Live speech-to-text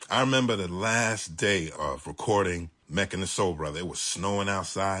I remember the last day of recording Mecca and the Soul Brother. It was snowing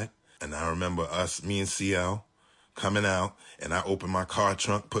outside, and I remember me and CL coming out, and I opened my car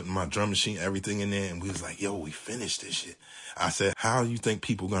trunk, putting my drum machine, everything in there, and we was like, yo, we finished this shit. I said, how do you think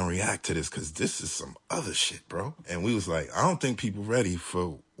people gonna react to this? Because this is some other shit, bro. And we was like, I don't think people ready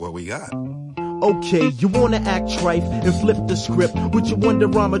for what we got. Okay, you wanna act trife and flip the script with your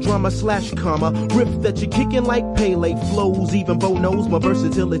Wonderama drama/comma riff that you're kicking like Pele flows. Even Bo knows my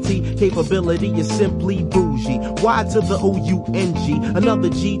versatility capability is simply bougie. Y to the O-U-N-G, another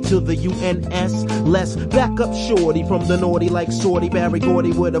G to the U-N-S. Let's back up shorty from the naughty like Sorty Barry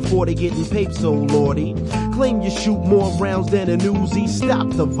Gordy with a 40 getting paid so lordy. Claim you shoot more rounds than an Uzi.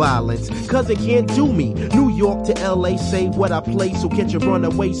 Stop the violence, cause it can't do me. New York to L.A. say what I play, so catch a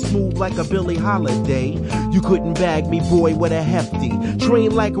runaway smooth like a Billie Holiday. You couldn't bag me, boy, with a hefty.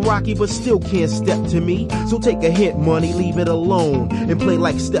 Train like Rocky, but still can't step to me. So take a hint, money, leave it alone. And play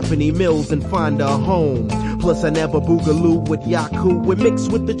like Stephanie Mills and find a home. Plus, I never boogaloo with Yaku. We mix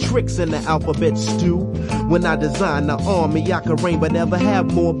with the tricks in the alphabet stew. When I design the army, I can reign, but never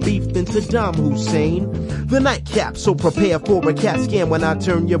have more beef than Saddam Hussein. The nightcap, so prepare for a cat scan when I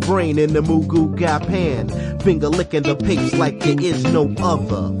turn your brain into Mugu Gapan. Finger licking the papes like there is no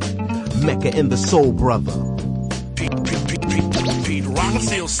other. Mecca and the Soul Brother. Pete Rock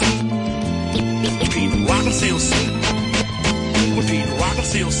CLC. Pete Rock CLC. Pete Rock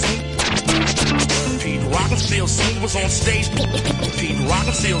CLC. Pete Rock CLC was on stage. Pete Rock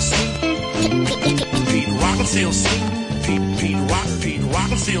CLC. Pete Rock CLC. Pete Rock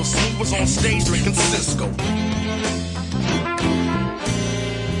CLC was on stage drinking Cisco.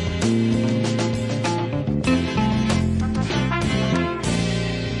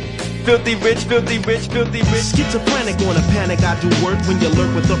 Filthy rich, filthy rich, filthy rich. Schizophrenic on a panic, I do work when you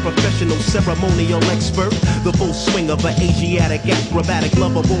lurk with a professional ceremonial expert. The full swing of an Asiatic acrobatic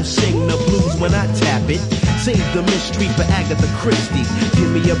lover won't sing the blues when I tap it. Save the mystery for Agatha Christie. Give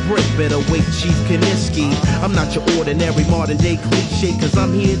me a break, better wait, Chief Kaniski. I'm not your ordinary modern day cliche, cause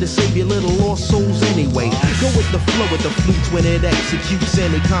I'm here to save your little lost souls anyway. Go with the flow with the flutes when it executes.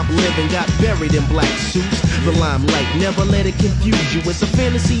 Any comp living got buried in black suits. The limelight, never let it confuse you. It's a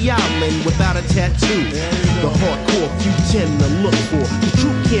fantasy island without a tattoo. The hardcore few tend to look for. The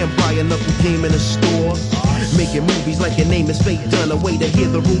truth can't buy a knuckle game in a store. Making movies like your name is Faye Dunaway to hear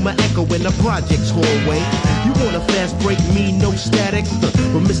the rumor echo in the project's hallway. You wanna fast break me, no static,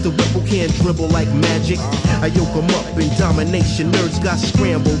 but Mr. Whipple can't dribble like magic. I yoke him up in domination, nerds got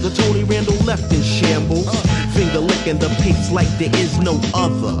scrambled. The Tony Randall left in shambles. Finger licking the papes like there is no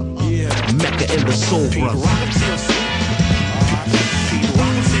other. Mecca and the Soul Brother.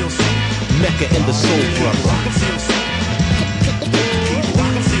 Mecca and the Soul Brother.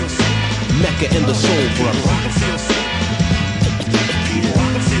 Mecca and the Soul Brother.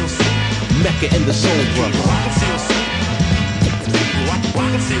 Mecca and the Soul Brother.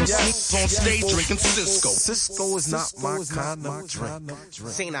 On stage drinking Cisco. Cisco is not my kind of drink.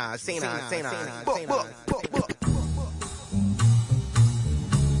 Say nah.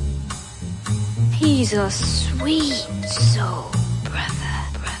 He's a sweet soul brother.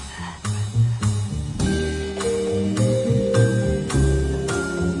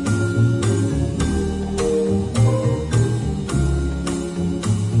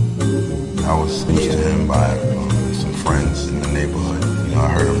 I was introduced to him by some friends in the neighborhood. You know, I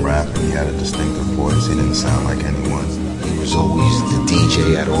heard him rap, and he had a distinctive voice. He didn't sound like anyone. He was always the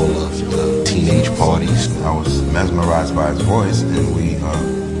DJ at all of the teenage parties. I was mesmerized by his voice, and we,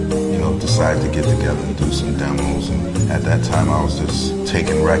 decided to get together and do some demos. And at that time, I was just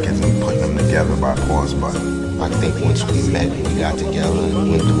taking records and putting them together by pause button. I think once we met and we got together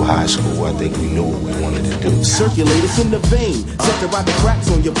and went through high school, I think we knew what we wanted to do. Circulators in the vein, set to ride the cracks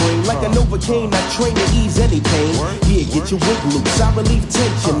on your brain. Like a Novocaine, I train to ease any pain. Here, get your wig loose, I relieve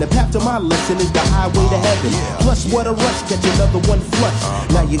tension. The path to my lesson is the highway to heaven. Plus, what a rush, catch another one flush.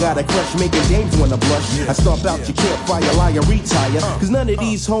 Now you got a crush, making James wanna blush. I stomp out your campfire, liar, retire. Cause none of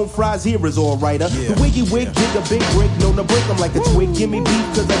these home fries here is alrighter. The wiggy wig, dig a big break, known to break them like a twig. Give me beef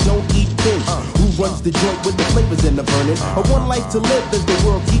cause I don't eat fish. Who runs the joint with the flavors in the burning? A one life to live as the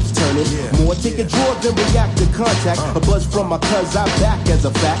world keeps turning. More take a draw than react to contact. A buzz from my cuz, I back as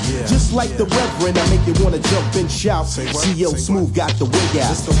a fact. Just like the Reverend, I make you wanna jump and shout. C.O. Smooth got the wig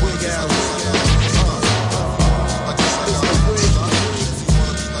out.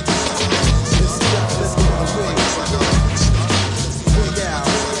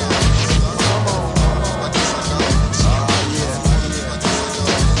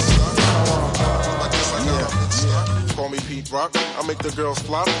 Rock. I make the girls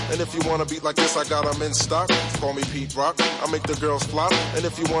flop. And if you want a beat like this, I got them in stock. Call me Pete Rock. I make the girls flop. And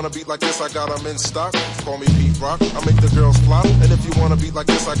if you want a beat like this, I got them in stock. Call me Pete Rock. I make the girls flop. And if you want a beat like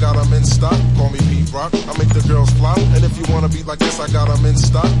this, I got them in stock. Call me Pete Rock. I make the girls flop. And if you want a beat like this, I got them in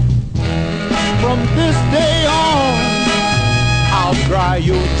stock. From this day on, I'll dry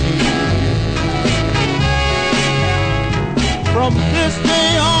your tears. From this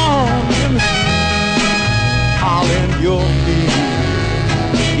day on, I'll end your fears.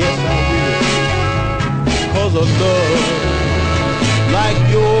 Yes, I will. 'Cause a love like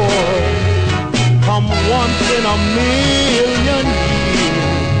yours come once in a million years,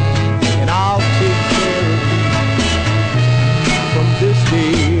 and I'll take care of you from this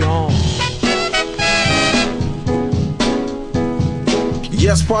day on.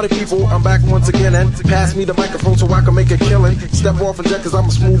 Yes, party people, I'm back once again, and pass me the microphone so I can make a killing. Step off and jet, cause I'm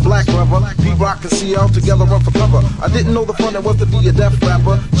a smooth black lover. P-Rock and CL together run for cover. I didn't know the fun it was to be a deaf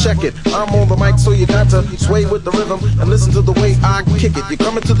rapper. Check it, I'm on the mic, so you got to sway with the rhythm and listen to the way I kick it. You're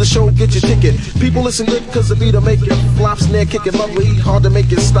coming to the show, get your ticket. People listen good cause the beat'll make you flop, snare kicking lovely, hard to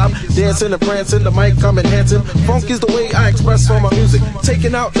make it stop. Dancing and prancing, the mic I'm enhancing. Funk is the way I express all my music.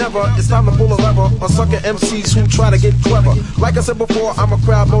 Taking out never, it's time to pull a lever on sucker MCs who try to get clever. Like I said before, I'm a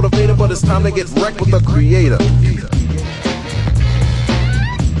crowd motivator, but it's time to get wrecked with the creator.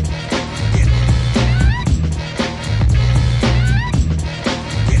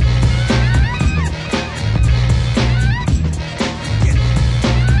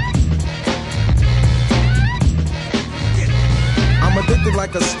 I'm addicted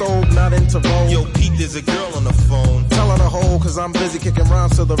like a stove, not into roll. Yo, Pete, there's a girl on the phone. Tell her to hold, cause I'm busy kicking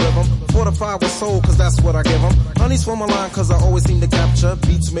rhymes to the rhythm. Fortified with soul, cause that's what I give them. Honey swim a line, cause I always seem to capture.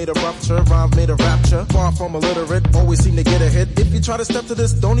 Beats made a rupture, rhymes made a rapture. Far from illiterate, always seem to get a hit. If you try to step to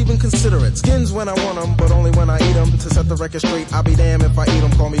this, don't even consider it. Skins when I want them, but only when I eat them. To set the record straight, I'll be damned if I eat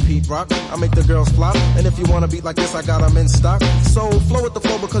them. Call me Pete Rock, I make the girls flop. And if you want a beat like this, I got them in stock. So flow with the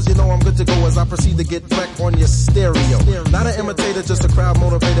flow, because you know I'm good to go as I proceed to get wrecked on your stereo. Not an imitator, just a crowd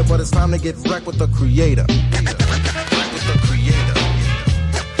motivator, but it's time to get wrecked with the creator.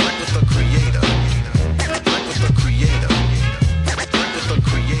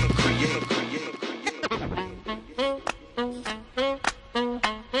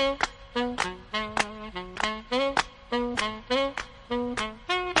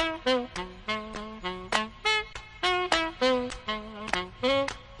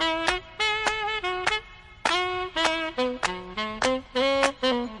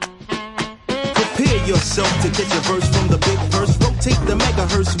 Yourself to get your verse from the big verse. Rotate the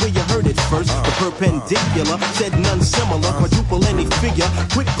megahertz where you heard it first. The perpendicular, said none similar. Quadruple any figure,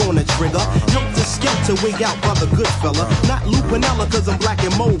 quick on the trigger. Help the skelter wig out by the good fella. Not Lupinella cause I'm black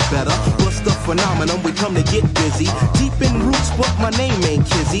and mold better. Plus the phenomenon, we come to get busy. Deep in roots, but my name ain't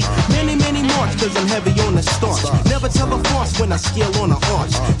Kizzy. Many march cause I'm heavy on the starch. Never tell a farce when I scale on the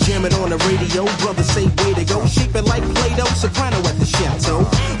arch. Jam it on the radio, brothers say way to go. Shape it like Play-Doh, soprano at the chateau.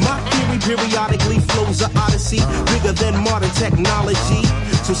 My theory periodically flows an odyssey, bigger than modern technology.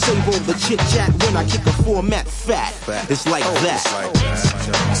 So save all the chit chat when I kick a format fat. It's like that. It's like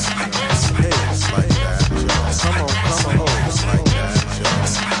that. Hey, it's like that. Come on. It's like that.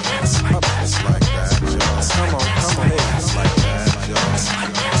 It's like that. Come on. Hey, it's like that. It's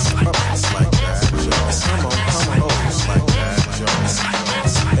like that. Come on. It's like that.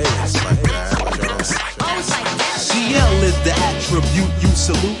 Hey, it's like that. CL is the attribute you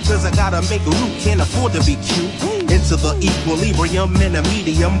salute, cause I gotta make loot, can't afford to be cute. Into the equilibrium in a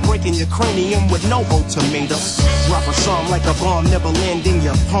medium, breaking your cranium with no ultimatum. Drop a song like a bomb, never land in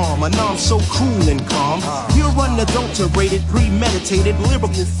your palm. And I'm so cool and calm. You're unadulterated, premeditated,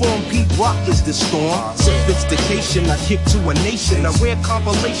 lyrical form. Pete Rock is the storm. Sophistication, I kick to a nation. A rare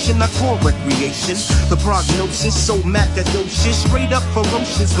compilation, I call recreation. The prognosis, so macadocious, straight up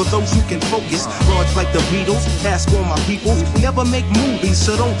ferocious for those who can focus. Large like the Beatles, ask all my people. Never make movies,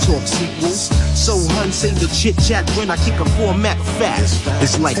 so don't talk sequels. So hun, say the chit chat when I kick a format fast.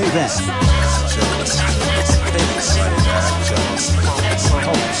 It's like that.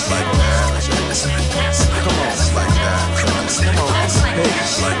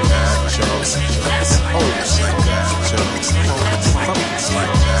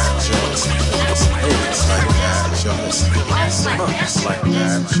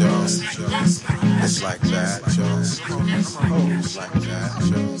 It's like that, Joe. Oh, it's like that,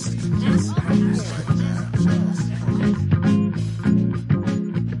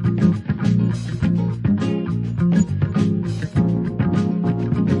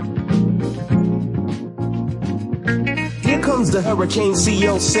 comes the hurricane,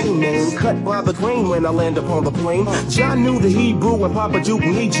 CL, same name. Cut by the grain when I land upon the plane. John knew the Hebrew and Papa Duke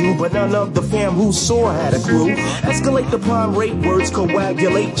need you, but none of the fam who saw had a clue. Escalate the prime rate, words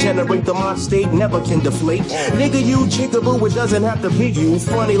coagulate, generate the mind state, never can deflate. Nigga, you jigaboo, it doesn't have to be you.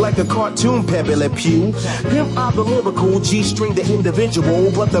 Funny like a cartoon, Pebble at Pew. Pimp out the lyrical, G-string the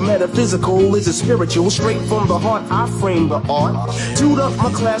individual, but the metaphysical is a spiritual. Straight from the heart, I frame the art. Tuned up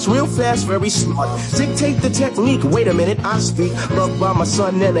my class real fast, very smart. Dictate the technique, wait a minute, I speak. Loved by my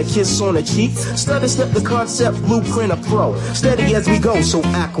son and a kiss on the cheek. Study step the concept, blueprint a pro. Steady as we go, so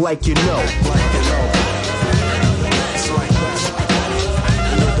act like you know.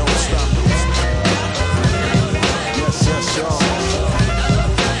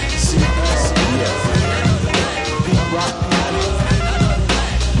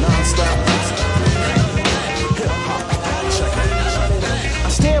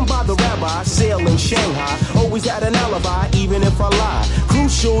 I sail in Shanghai, always had an alibi, even if I lie.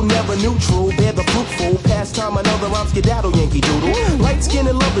 Crucial, never neutral, bear the fruitful. Pastime, another rhyme skedaddle, Yankee Doodle. Light skin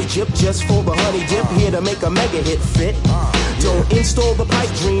and lovely chip, just for the honey dip. Here to make a mega hit fit. Don't install the pipe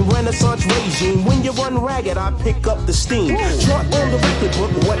dream, renaissance regime. When you run ragged, I pick up the steam. Chart on the record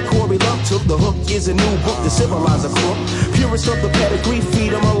book, what Corey Love took. The hook is a new book to civilize a crook. Purest of the pedigree,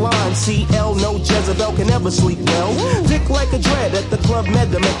 feed him a line. CL, no Jezebel can ever sleep well. Dick like a dread at the Club Med,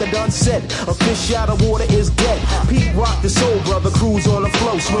 the Methadone said. A fish out of water is dead. Pete Rock, the soul brother, cruise on the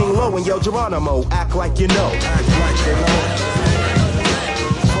flow. Swing low and yell Geronimo, act like you know. Act like you know.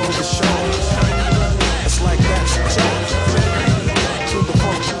 Hold the show. It's like that, to the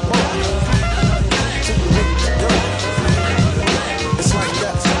funk, to the rhythm, go. It's like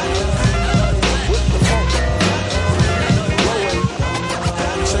that, with the funk, blowing.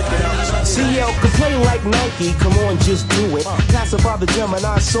 Check it out. CL can play like Nike, come on, just do it. Pacify the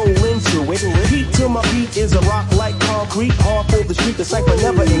Gemini soul into it. Heat to my beat is a rock like concrete. Hard for the street, the cipher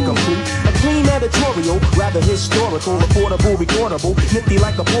never incomplete. A clean editorial, rather historical. Affordable, recordable, nifty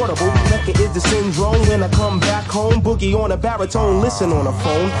like a portable. Mecca is the syndrome when I come back home. Boogie on a baritone, listen on a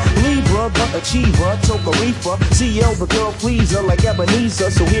phone. Libra, but achiever, toka reefer. CL the girl pleaser like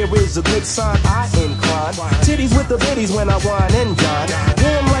Ebenezer. So here is a good sign, I incline. Titties with the biddies when I whine and dine.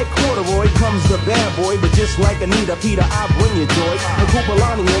 Warm like corduroy comes the bad boy. But just like Anita Peter, I bring you joy. The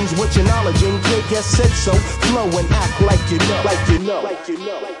Coopolanians with your knowledge and KS said so. Flow and act like you know, like you know, like you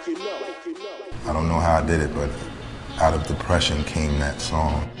know, like you know, like you know. I don't know how I did it, but out of depression came that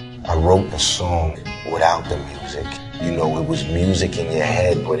song. I wrote the song without the music. You know, it was music in your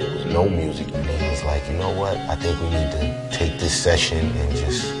head, but it was no music. And it was like, you know what? I think we need to take this session and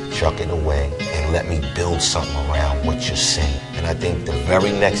just chuck it away and let me build something around what you're saying. And I think the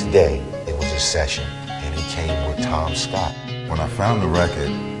very next day, it was a session, and it came with Tom Scott. When I found the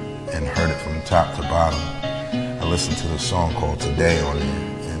record and heard it from top to bottom, I listened to the song called Today on there,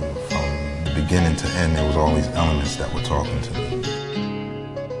 and from the beginning to end, there was all these elements that were talking to me.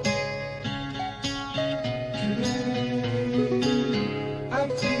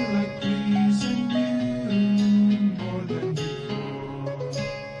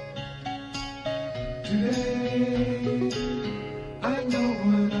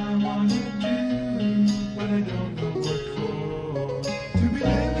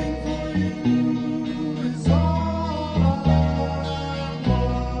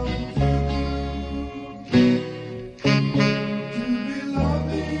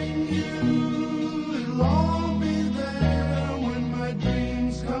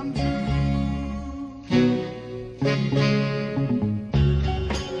 Come true.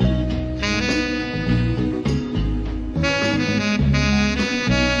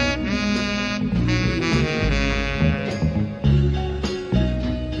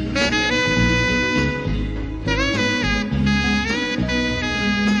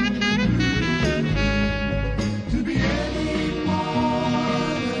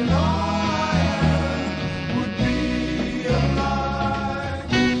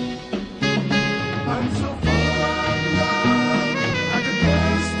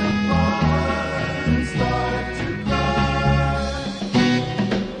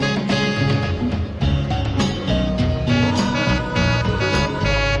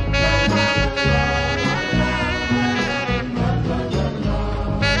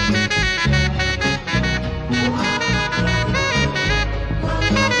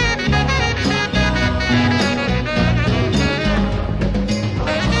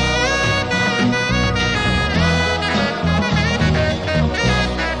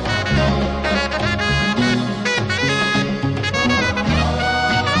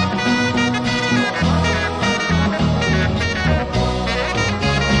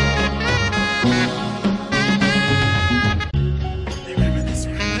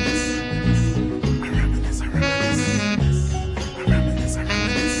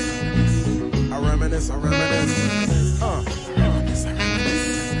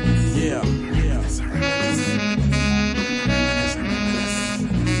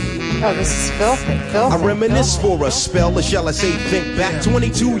 Oh, this is filthy. I reminisce for a spell, or shall I say think back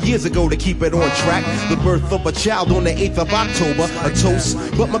 22 years ago to keep it on track. The birth of a child on the 8th of October, a toast,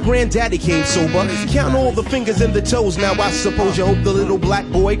 but my granddaddy came sober. Count all the fingers and the toes, now I suppose you hope the little black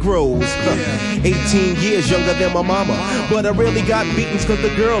boy grows. 18 years younger than my mama, but I rarely got beatings cause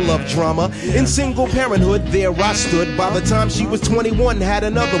the girl loved drama. In single parenthood, there I stood. By the time she was 21, had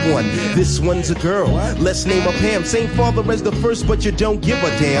another one. This one's a girl, let's name her Pam. Same father as the first, but you don't give a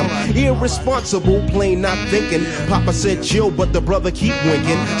damn. Irresponsible, plain not thinking. Papa said chill, but the brother keep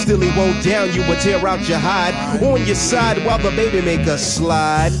winking. Still he won't down you or tear out your hide. On your side while the baby make a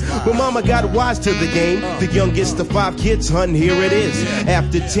slide. But mama got wise to the game. The youngest of 5 kids, hun, here it is.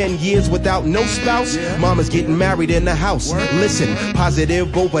 After 10 years without no spouse, mama's getting married in the house. Listen,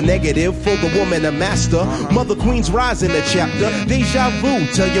 positive over negative for the woman a master. Mother Queen's rise in the chapter. Deja vu,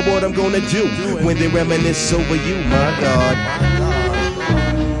 tell you what I'm gonna do when they reminisce over you, my God.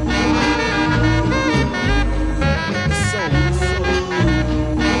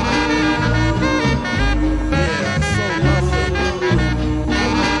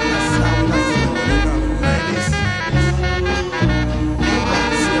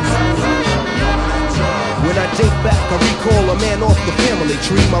 I recall a man off the family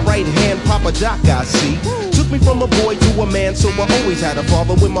tree. My right hand, Papa Doc, I see. Took me from a boy to a man, so I always had a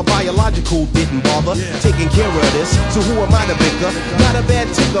father. When my biological didn't bother taking care of this, so who am I to bicker? Not a bad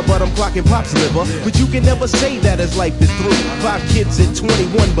ticker, but I'm clocking Pop's liver. But you can never say that his life is through. 5 kids at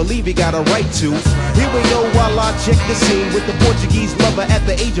 21, believe he got a right to. Here we go while I check the scene with the Portuguese lover at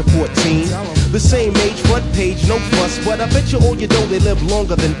the age of 14. The same age, front page, no fuss, but I bet you all you know they live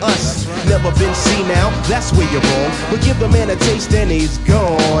longer than us. Never been seen now, that's where you're wrong. But give the man a taste and he's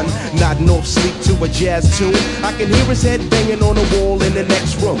gone. Nodding off sleep to a jazz tune. I can hear his head banging on the wall in the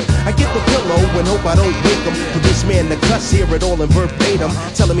next room. I get the pillow and hope I don't wake him. For this man to cuss, hear it all in verbatim,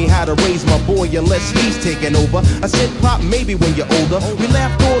 telling me how to raise my boy unless he's taking over. I said, Pop, maybe when you're older. We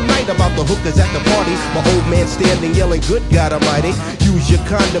laughed all night about the hookers at the party. My old man standing yelling, good God Almighty. Use your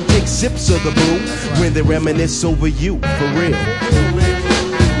condom, take sips of the brew when they reminisce over you, for real.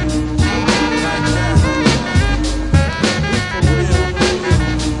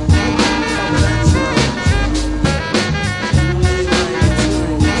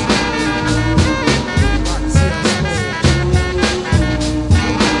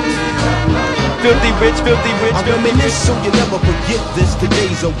 Filthy rich. I reminisce so you never forget this. The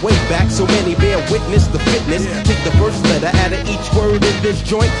days are way back, so many bear witness the fitness. Take the first letter out of each word in this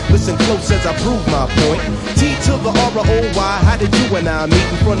joint. Listen close as I prove my point. T to the R-O-Y, how did you and I meet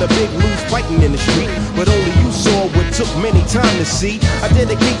in front of Big Lou's fighting in the street? But only you saw what took many time to see. I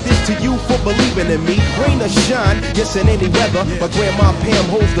dedicate this to you for believing in me. Rain or shine, yes in any weather. My grandma Pam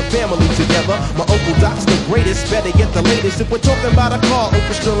holds the family together. My Uncle Doc's the greatest, better get the latest. If we're talking about a car,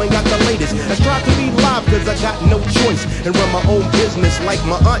 Uncle Sterling got the latest. I strive to be live cause I got no choice and run my own business like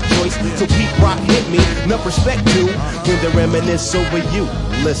my Aunt Joyce. So Pete Rock hit me, enough respect to when they reminisce over you.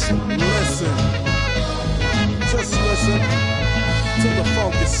 Listen, just listen to the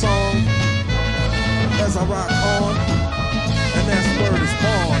funky song as I rock on, and that's word is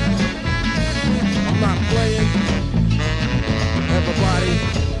born. I'm not playing, everybody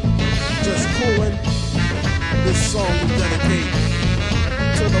just cooling. This song we dedicate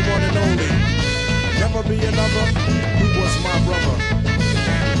to the one and only. Never be another, he was my brother.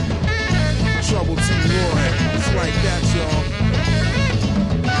 Trouble T. Roy, it's like that, y'all.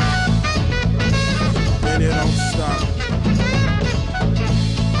 And it don't stop.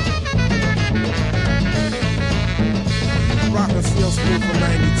 Rockin' Steel School for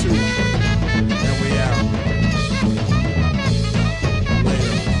 92. And we out.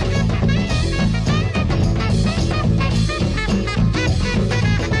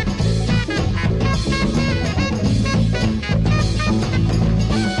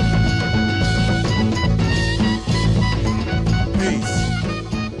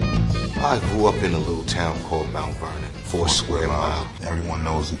 I grew up in a little town called Mount Vernon, 4 square mile. Everyone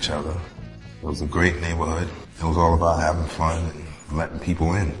knows each other. It was a great neighborhood. It was all about having fun and letting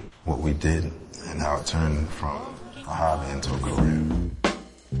people in. What we did and how it turned from a hobby into a career.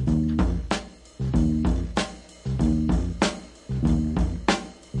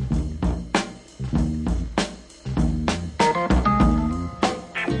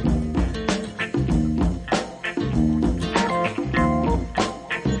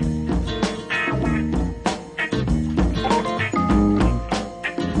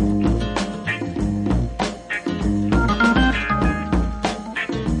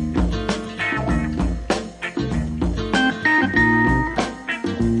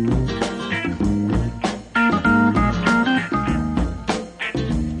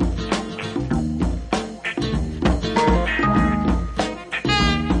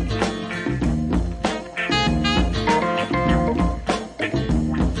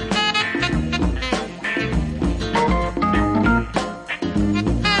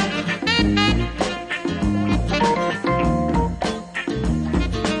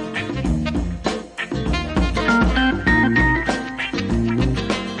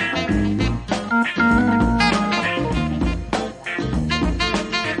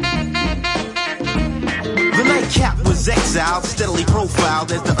 steadily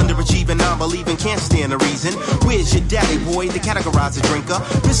profiled as the underachieving, non-believing, can't stand a reason. Where's your daddy, boy, to categorize a drinker?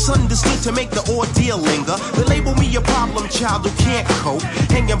 Misunderstood to make the ordeal linger. They label me a problem child who can't cope.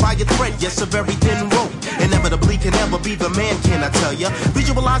 Hanging by a thread, yes, a very thin rope. Inevitably can never be the man, can I tell ya?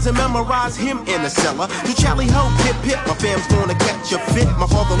 Visualize and memorize him in the cellar. To Charlie Ho, pip pip, my fam's gonna catch a fit. My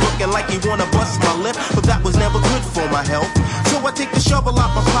father looking like he wanna bust my lip, but that was never good for my health. So I take the shovel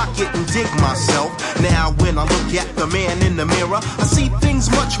out my pocket and dig myself. Now when I look at the man in the mirror, I see things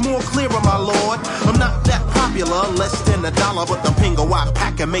much more clearer, my lord. I'm not that popular, less than $1, but the pingo I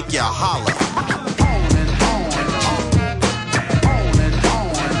pack can make ya holler.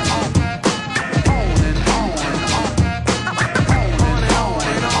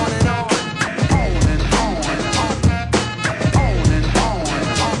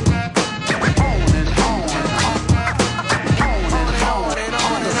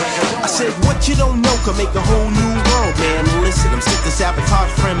 What you don't know can make a whole new world, man. Listen, I'm sick to sabotage,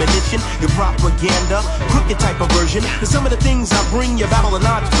 premonition, your propaganda, crooked type of version. And some of the things I bring, you battle an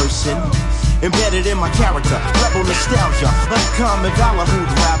odd person. Embedded in my character, rebel nostalgia, uncommon valor, who'd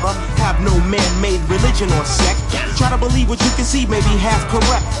rather have no man-made religion or sect. Try to believe what you can see, maybe half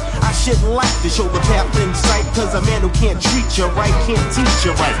correct. I should like to show the path in sight, cause a man who can't treat you right can't teach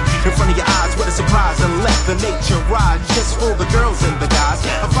you right. In front of your eyes, what a surprise, and let the nature ride just for the girls and the guys.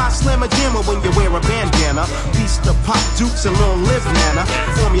 If I slam a jammer when you wear a bandana, peace to Pop Dukes and long live Nana.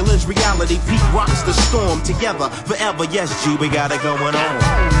 Formula's reality, Pete rocks the storm together forever. Yes, G, we got it going on.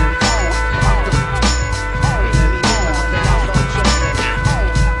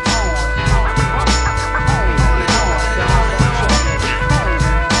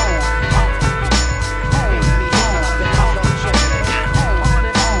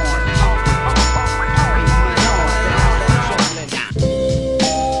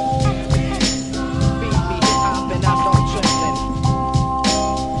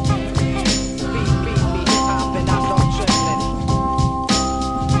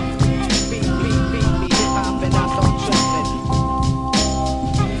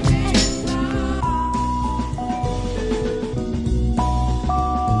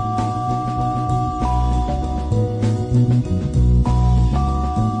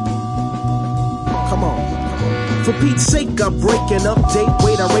 For Pete's sake, I'm breaking update.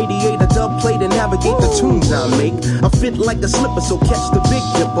 Wait, I radiate a dub plate and navigate the tunes I make. I fit like a slipper, so catch the big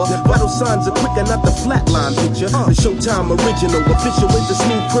dipper. Vital signs are quicker, not the flatline picture. The Showtime original, official is the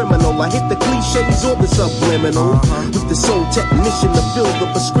smooth criminal. I hit the cliches or the subliminal. With the soul technician to fill the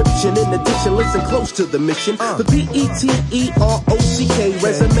prescription. In addition, listen close to the mission. The P-E-T-E-R-O-C-K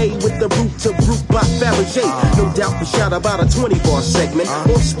resume with the root to root by Fabergé. No doubt for shot about a 20-bar segment.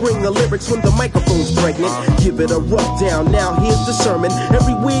 Offspring of lyrics when the microphone's pregnant. Give it a rough down, now here's the sermon.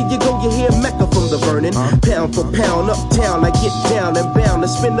 Everywhere you go you hear Mecca from the Vernon. Pound for pound, uptown, I get down and bound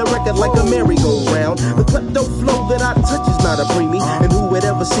and spin the record like a merry-go-round. The klepto flow that I touch is not a preemie. And who would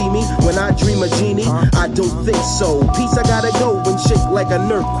ever see me when I dream a genie? I don't think so. Peace, I gotta go and shake like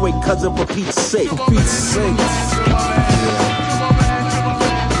an earthquake, cousin, for Pete's sake. For Pete's sake.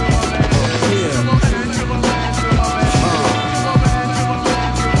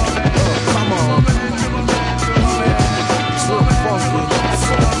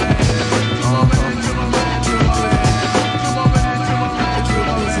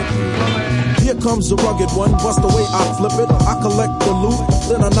 Comes a rugged one, bust the way I flip it. I collect the loot,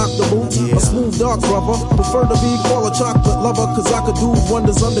 then I knock the boots. A smooth dark rubber, prefer to be called a chocolate lover, cause I could do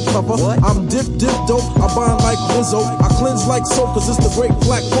wonders undercover. I'm dip dope, I bind like Rizzo. I cleanse like soap, cause it's the great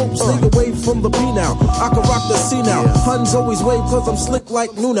black hope. Stay away from the B now, I can rock the C now. Huns always wave cause I'm slick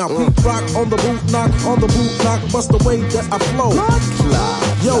like new now. Pete rock on the boot knock, bust the way that I flow.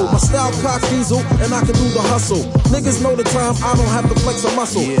 Yo, my style cock diesel, and I can do the hustle. Niggas know the time, I don't have to flex a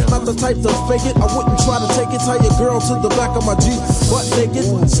muscle. Not the type to fake it, I wouldn't try to take it. Tie your girl to the back of my Jeep, butt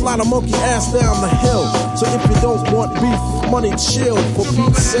naked. Slide a monkey ass down the hill. So if you don't want beef, money chill, for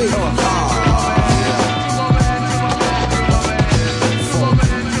Pete's sake.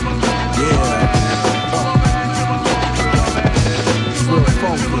 It's real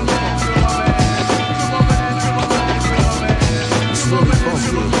funky. It's really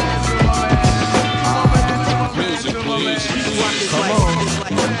funky. Music, please. Come on.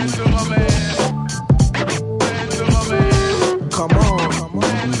 Come on.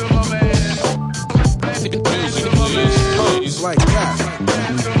 Like that.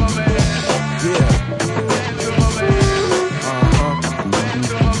 Yeah.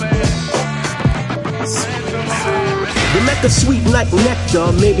 like a sweet night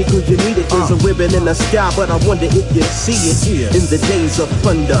nectar. Maybe cause you need it, there's a ribbon in the sky, but I wonder if you see it in the days of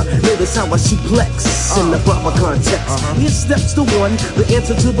thunder. Notice how I suplex in the proper context. Here steps the one, the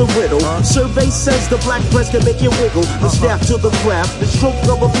answer to the riddle. Survey says the black breast can make you wiggle. The staff to the craft, the stroke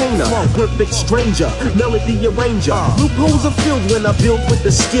of a painter. Perfect stranger, melody arranger. Loopholes are filled when I build with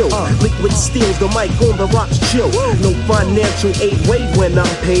the skill. Liquid steals the mic on the rocks chill. No financial aid way when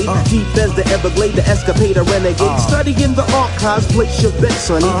I'm paid. Deep as the Everglade, the escapade, a renegade. Studying the archives, place your bets,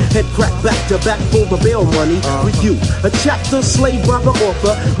 sonny. Head crack back to back for the bail money. Review, a chapter, slave robber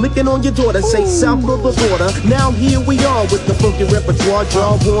author. Licking on your daughter, say south of the border. Now here we are with the funky repertoire.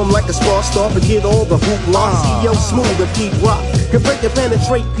 Jaw warm like a star star, forget all the hoopla. CEO Smooth and Pete Rock can break and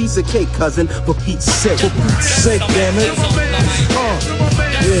penetrate, piece of cake, cousin, for Pete's sake. For Pete's sake, damn it.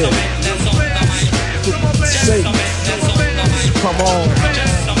 Yeah. For Pete's sake. Come on.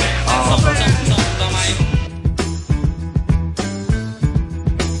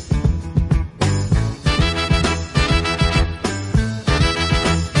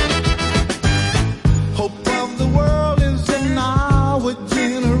 Hope of the world is in our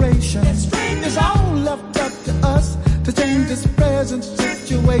generation. It's all left up to us to change this present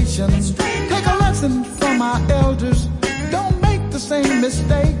situation. Take a lesson from our elders. Don't make the same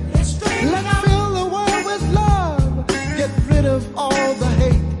mistake. Let's fill the world with love. Get rid of all the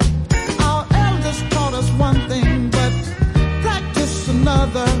hate. Our elders taught us one thing, but practice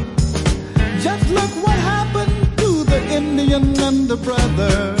another. Just look what happened to the Indian and the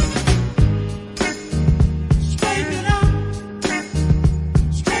brother. Straighten it out.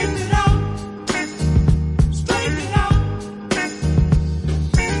 Straighten it out. Straighten it out.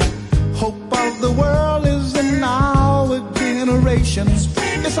 Hope of the world is in our generation.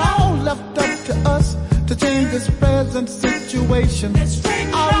 It's all left up to us to change this present situation.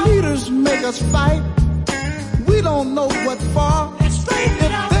 Our leaders make us fight. We don't know what for.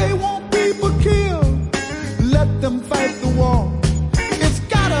 If they want people killed, let them fight the war. It's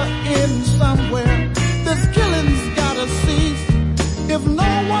gotta end somewhere. This killing's gotta cease. If no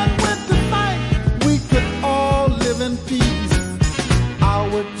one went to fight, we could all live in peace.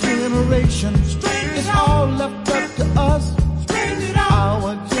 Our generation is all left up to us.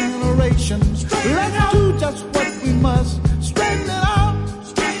 Our generation, let's do just what we must. Straighten it out.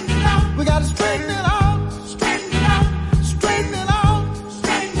 Straighten it out. We gotta straighten it out. Straighten it out. Straighten it out.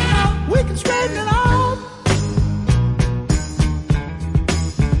 Straighten it out. We can straighten it out.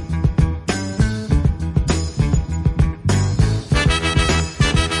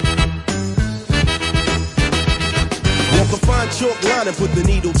 Walk a fine chalk line and put the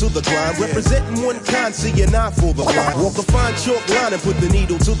needle to the grind. Representing one kind, see an eye for the blind. Walk a fine chalk line and put the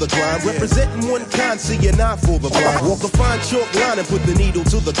needle to the grind. Representing one kind, see an eye for the blind. Walk a fine chalk line and put the needle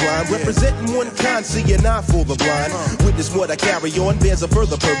to the grind. Representing one kind, see an eye for the blind. Witness what I carry on, bears a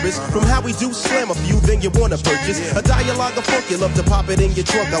further purpose. From how we do slam a few, then you wanna purchase a dialogue of funk, you love to pop it in your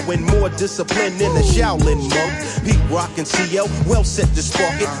trunk. I win more discipline than a Shaolin monk. Pete Rock and CL, well set to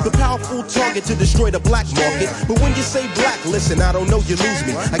spark it. The powerful target to destroy the black market. But when you say black, listen, I don't know, you lose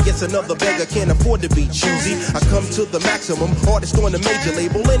me. I guess another beggar can't afford to be choosy. I come to the maximum, artist on the major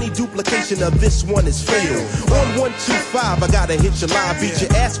label. Any duplication of this one is fatal. On 125, I gotta hit your line, beat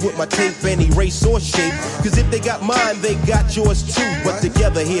your ass with my tape, any race or shape. Cause if they got mine, they got yours too. But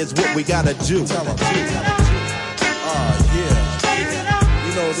together, here's what we gotta do. You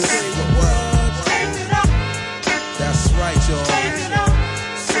know, this ain't the world. That's right, y'all.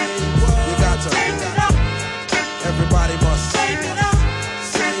 You got to. Everybody must say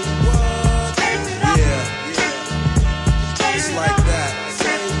what? Yeah. It's like that.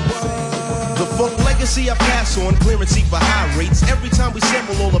 The funk legacy I pass on, clearance for high rates. Every time we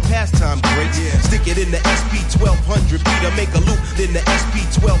sample all the pastime greats, stick it in the SP 1200 beater, make a loop. Then the SP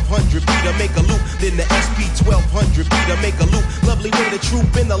 1200 beater, make a loop. Then the SP 1200 beater, make a loop. Lovely way to troop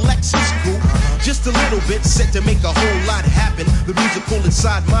in the Lexus coupe. Just a little bit, set to make a whole lot happen. The musical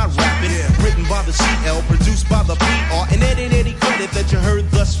inside my rapping, written by the CL, produced by the PR, and any credit that you heard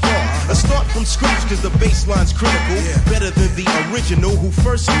thus far. A start from scratch, cause the bassline's critical. Better than the original who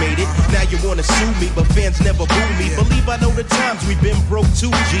first made it. Now you wanna sue me, but fans never boo me. Believe I know the times we've been broke too,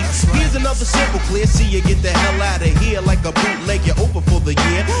 G. Here's another sample clear, see you get the hell out of here. Like a bootleg, you're over for the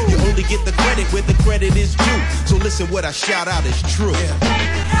year. You only get the credit where the credit is due. So listen, what I shout out is true.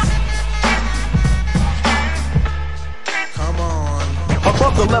 Come on.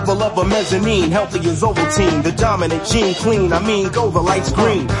 Above the level of a mezzanine, healthy as Ovaltine. The dominant gene clean, I mean go the lights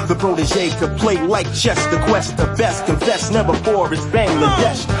green. The protege could play like chess, the quest, the best. Confess never for it's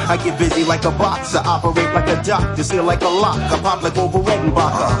Bangladesh. I get busy like a boxer, operate like a doctor, seal like a lock. I pop like over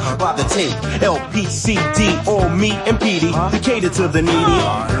Redenbacher. By the tape, LPCD, all me and PD. To cater to the needy.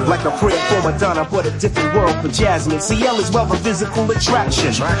 Like a prayer for Madonna, but a different world for Jasmine. CL is well a physical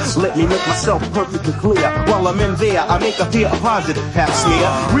attraction. Let me make myself perfectly clear. While I'm in there, I make appear a positive pap smear.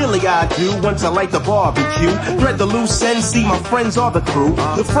 Really I do, once I light the barbecue. Thread the loose ends, see my friends are the crew.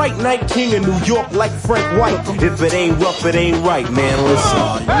 The Fright Night King of New York like Frank White. If it ain't rough, it ain't right, man,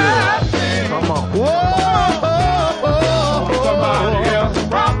 listen. Come on.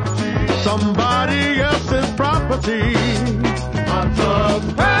 Somebody else's property. I'm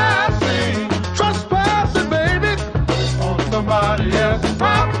trespassing, baby, on somebody else's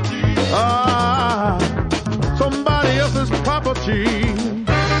property. Somebody else's property.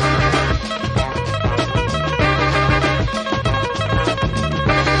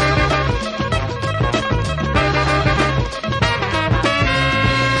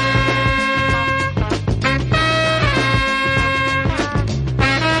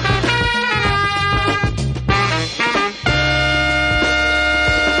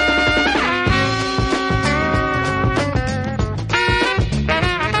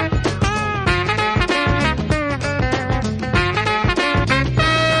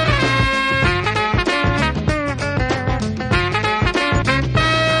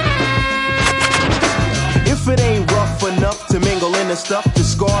 Stuff to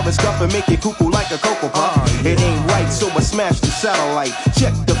scar and stuff and make you cuckoo like a cocoa puff. It ain't right, so I smash the satellite.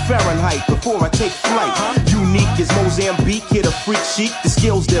 Check the Fahrenheit before I take flight. Unique as Mozambique, hit a freak chic. The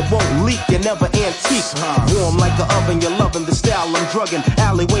skills that won't leak and never antique. Warm like an oven, you're loving the style I'm drugging.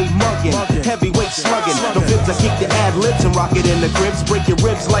 Alleyway mugging, heavyweight slugging. The fibs I kick the ad-libs and rock it in the cribs. Break your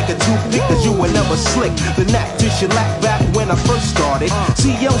ribs like a toothpick, cause you were never slick. The knack dish you lack back when I first started.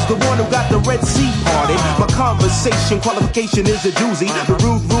 CL's the one who got the Red Sea parted. My conversation qualification is a doozy. The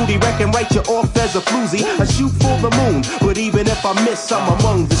rude Rudy reckon write you off as a floozy. I shoot for the moon, but even if I miss, I'm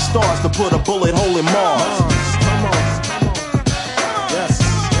among the stars to put a bullet hole in Mars. Come on. Yes.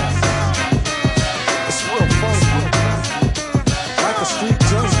 It's real funky. Like a street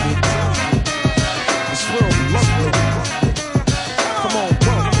junkie. It's real lovely. Come on,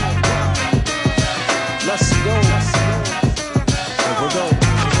 bro. Let's go. Here we go.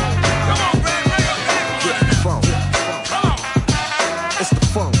 Come on, baby. Get the funk. It's the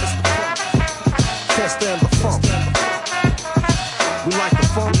funk. Can't stand the funk. We like the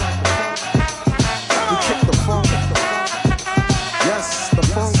funk. We kick the funk. Yes, the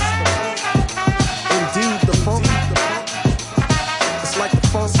funk. Indeed, the funk. It's like the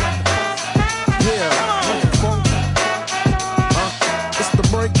funk. Yeah, like the funk. It's the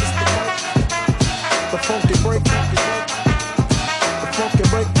break. The funky break. The funky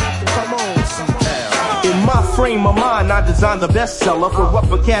break. Come on. In my frame of mind, I designed the bestseller for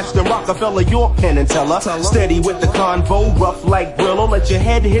rougher cash than Rockefeller, your Penn and Teller. Steady with the convo, rough like Brillo. Let your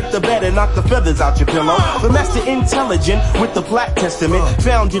head hit the bed and knock the feathers out your pillow. The master intelligent with the Black Testament,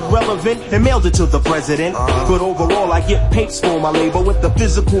 found it relevant and mailed it to the president. But overall, I get papes for my label with the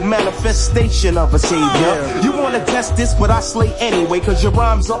physical manifestation of a savior. You wanna test this, but I slay anyway, cause your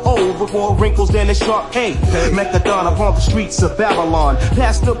rhymes are old with more wrinkles than a sharp hay. Mechadon upon the streets of Babylon,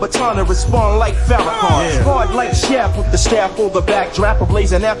 pass the baton and respond like Farrakhan. Hard like Shaft with the staff or the backdraft, a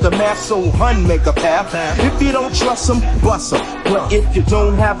blazing aftermath, so hun make a path. If you don't trust them, bust them. But if you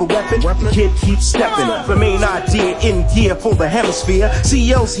don't have a weapon, kid, keep stepping. The main idea in gear for the hemisphere.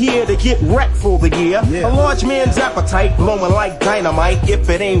 CL's here to get wrecked for the year. A large man's appetite, blowing like dynamite. If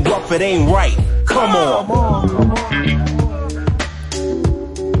it ain't rough, it ain't right. Come on.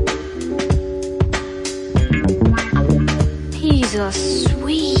 He's a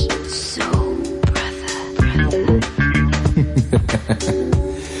sweet soul, brother.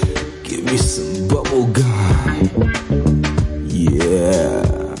 Give me some bubble gum. Yeah.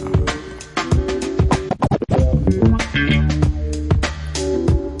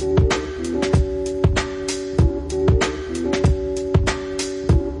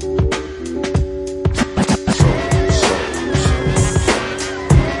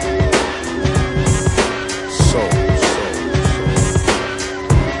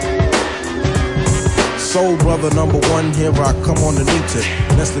 Soul brother number one, here I come underneath it.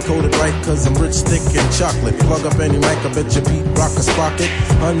 That's decoded right, cause I'm rich, thick, and chocolate. Plug up any mic, I bet your beat rock a sprocket.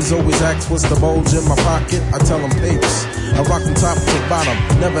 Huns always ask what's the bulge in my pocket. I tell them papes. I rock from top to bottom,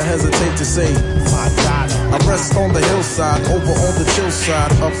 never hesitate to say my dollar. I rest on the hillside, over on the chill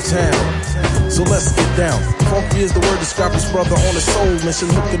side, uptown. So let's get down. Funky is the word to describe his brother on his soul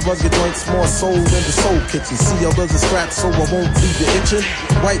mission. Hooking rugged joints, more soul than the soul kitchen. CL doesn't scratch, so I won't leave you itching.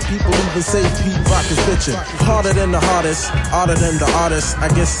 White people even say Pete Rock is bitching. Harder than the hardest, harder than the artist. I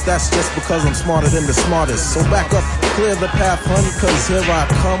guess that's just because I'm smarter than the smartest. So back up, clear the path, honey, cause here I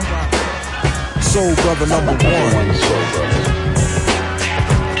come. Soul brother number one. Soul brother.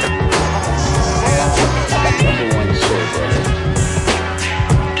 Number one soul brother.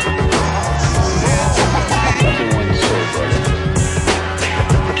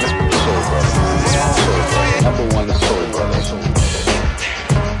 Number one soul brother. Soul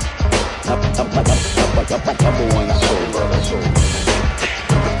brother. Soul brother. Number one soul brother. Number one soul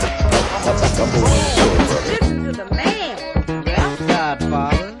brother. Number one soul brother. Listen to the man. Yeah.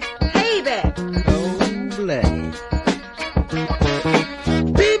 Godfather. Hey there. Cold blooded.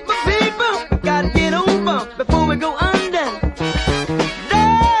 People, gotta get over before we go under.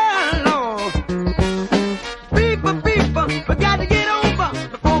 Down, Lord. People, we gotta get over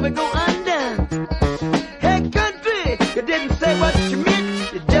before we go under. Hey, country, you didn't say what you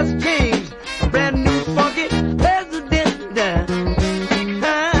meant. You just changed a brand new funky president.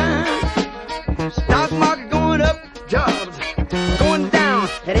 Stock market going up, jobs going down.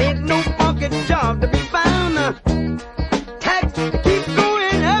 It ain't no funky job to be found. Tax keep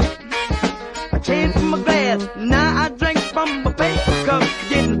going up. I changed from my glass, now I drink from my paper cup.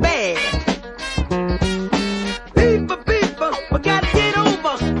 Getting bad. People, we gotta get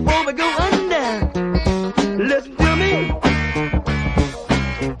over before we go under. Listen to me.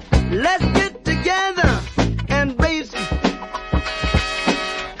 Let's get together and raise.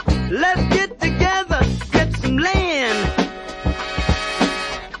 Let's get together, get some land.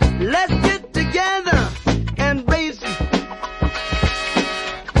 Let's get together and raise.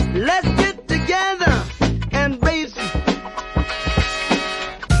 Let's get together and raise.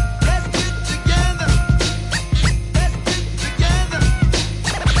 Let's get together. Let's get together.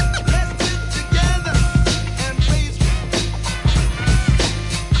 Let's get together and raise.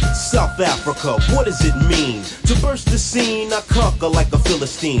 South Africa, what does it mean? To burst the scene, I conquer like a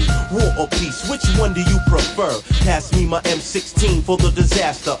Philistine. War or peace, which one do you prefer? Pass me my M16 for the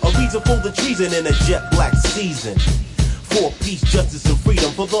disaster. A reason for the treason in a jet black season. For peace, justice, and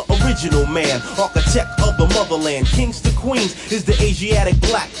freedom for the original man. Architect of the motherland. Kings to queens is the Asiatic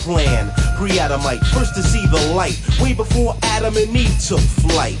black plan. Pre-Adamite, first to see the light. Way before Adam and Eve took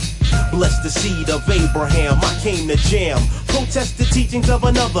flight. Bless the seed of Abraham, I came to jam. Protest the teachings of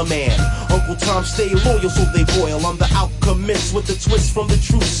another man. Uncle Tom stay loyal so they boil. I'm the alchemist with the twist from the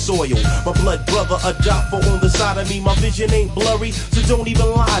true soil. My blood brother Adolfo on the side of me. My vision ain't blurry, so don't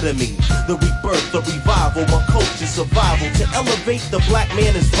even lie to me. The rebirth, the revival, my culture's survival. To elevate the black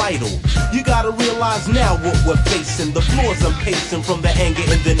man is vital. You gotta realize now what we're facing. The floors I'm pacing from the anger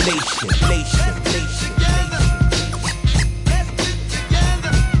in the nation.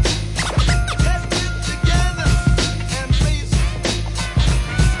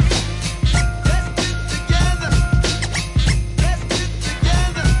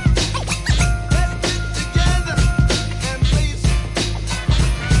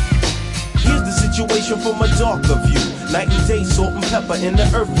 From a darker view, night and day, salt and pepper in the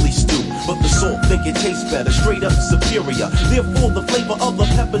earthly stew. But the salt think it tastes better, straight up superior. Therefore the flavor of the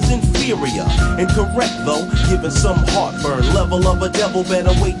pepper's inferior. Incorrect though, giving some heartburn. Level of a devil,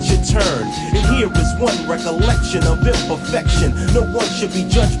 better wait your turn. And here is one recollection of imperfection. No one should be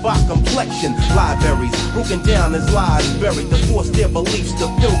judged by complexion. Libraries broken down as lies buried. To force their beliefs, the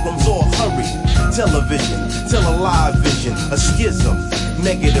pilgrims all hurry. Television, tell a live vision, a schism.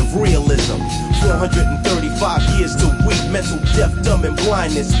 Negative realism, 435 years to weep. Mental death, dumb and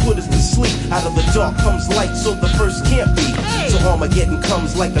blindness put us to sleep. Out of the dark comes light, so the first can't be. So Armageddon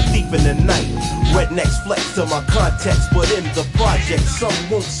comes like a thief in the night. Rednecks flex to my context, but in the project some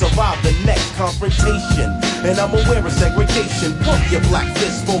won't survive the next confrontation. And I'm aware of segregation. Pump your black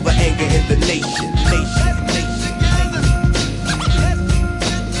fist for the anger in the nation.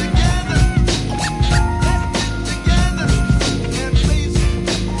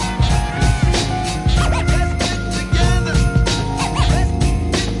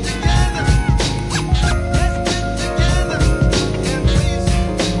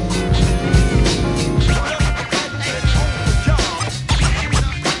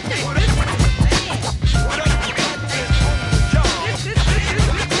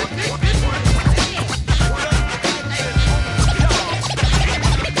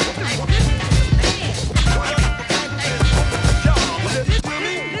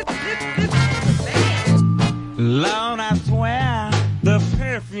 Lord, I swear the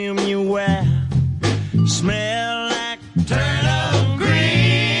perfume you wear smell like turnip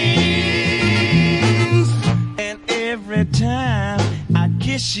green.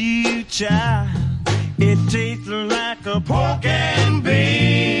 you, child. It tastes like a pork and beans.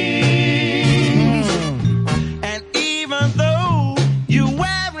 And even though you're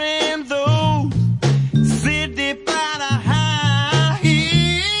wearing those city-fied high heel,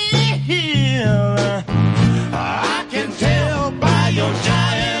 I can tell by your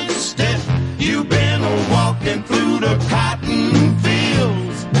giant step you've been walking through the cotton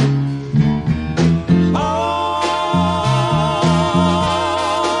fields.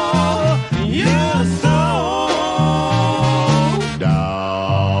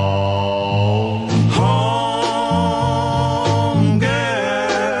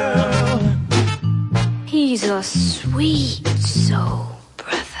 He's a sweet soul,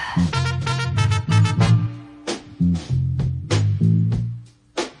 brother.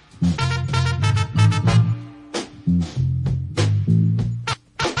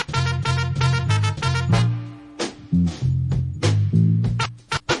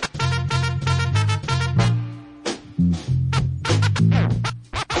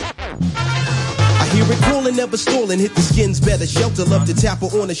 Never stolen, hit the skins better. Shelter, love to tap her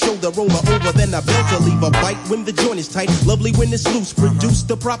on the shoulder, roll her over, then I belt her. Leave a bite when the joint is tight. Lovely when it's loose, produce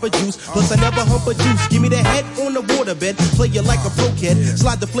the proper juice. Plus I never hump a juice. Give me the head on the waterbed, play you like a pro kid.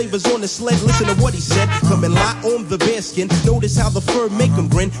 Slide the flavors on the sled, listen to what he said. Come and lie on the bearskin. Notice how the fur make him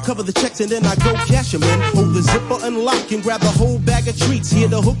grin. Cover the checks and then I go cash him in. Hold the zipper, unlock and grab the whole bag of treats. Here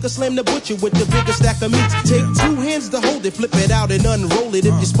the hooker, slam the butcher with the bigger stack of meats. Take 2 hands to hold it, flip it out and unroll it.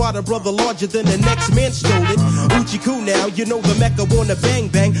 If you spot a brother larger than the next man stole it. Uchi-Ku now, you know the Mecca wanna bang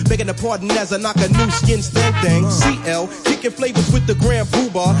bang. Begging a pardon as I knock a new skin stank thing. CL, kicking flavors with the Grand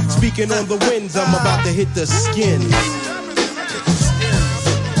Poobah. Speaking on the winds, I'm about to hit the skins.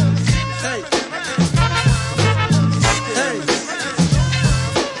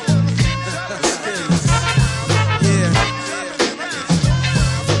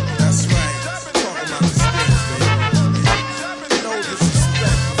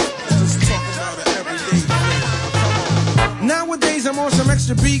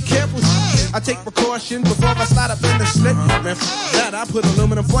 Be careful. I take precaution before I slide up in the slit. Man, that I put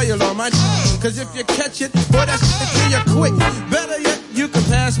aluminum foil on my cause if you catch it, boy, that shit kill you quick. Better yet, you can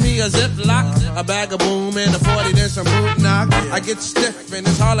pass me a Ziploc, a bag of boom, and a 40, then some boot knock. I get stiff and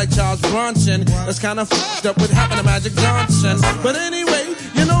it's hard like Charles Bronson. That's kind of fucked up with happened to Magic Johnson. But anyway,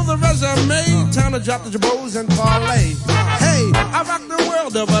 you know the resume. Time to drop the jabos and parlay. Hey, I rock the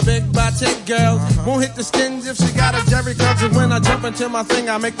world of a big body girl. Won't hit the skins if she got a Jerry curls. And when I jump into my thing,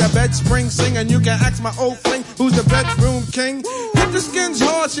 I make the bed spring sing. And you can ask my old fling, who's the bedroom king. Hit the skins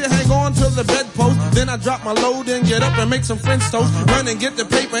hard, she hang on to the bedpost. Then I drop my load and get up and make some French toast. Run and get the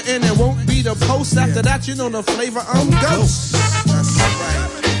paper and it won't be the post. After that, you know the flavor, I'm Ghost. That's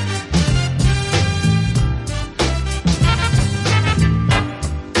right.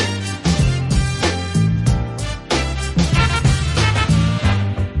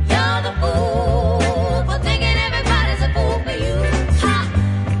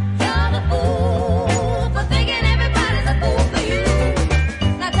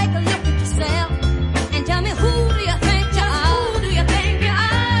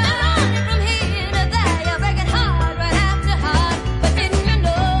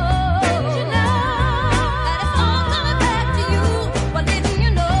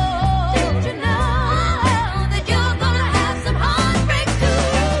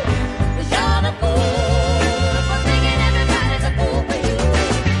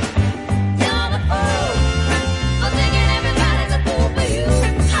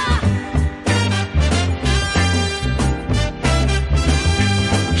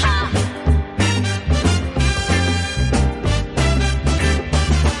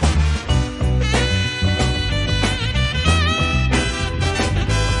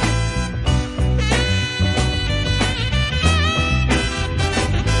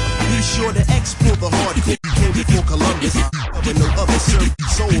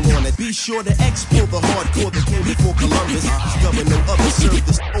 Be sure to explore the hardcore that came before Columbus. Discover no other, serve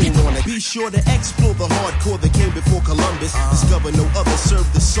the soul on it. Be sure to explore the hardcore that came before Columbus. Discover no other, serve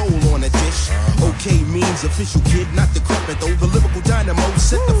the soul on a dish. Okay means official kid, not decrepit though. The lyrical dynamo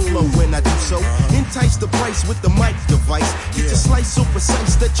set the flow when I do so. Entice the price with the mic device. Get your slice so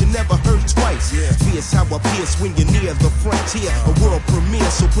precise that you never heard twice. Fierce how I pierce when you're near the frontier. A world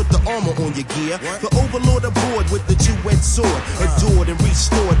premiere, so put the armor on your gear. The overlord aboard with the two-edged sword. Adored and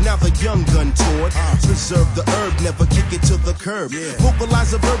restored, now the young gun toured. Preserve the herb, never kick it to the curb.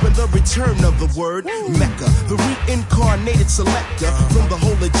 Vocalize a verb and the return of the word. Mecca, the reincarnated selector. From the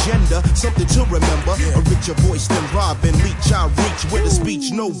whole agenda, something to remember. A richer voice than Robin Leach. I reach with a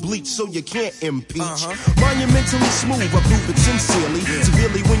speech, no bleach, so you can't impeach. Monumentally smooth, I prove it sincerely.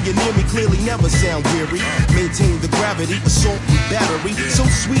 Severely when you're near me, clearly never sound weary. Maintain the gravity, assault and battery. So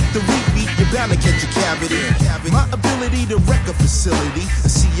sweet the repeat, you're bound to catch a cavity. My ability to wreck a facility, a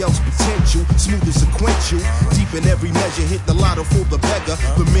CL's potential, smooth and sequential. Deep in every measure, hit the lotto for the beggar.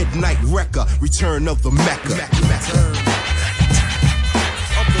 The midnight wrecker, return of the Mecca.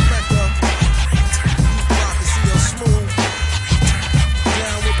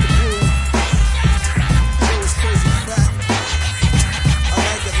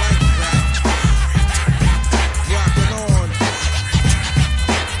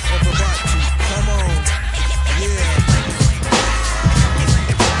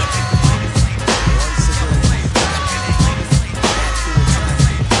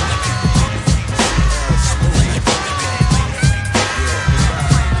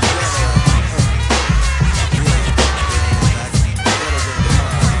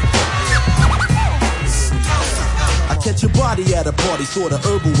 At a party, sorta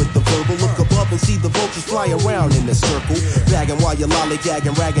herbal with the verbal. Look above and see the vultures fly around in a circle. Bagging while you're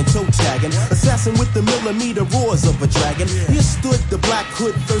lollygagging, ragging, toe tagging. Assassin with the millimeter roars of a dragon. Here stood the black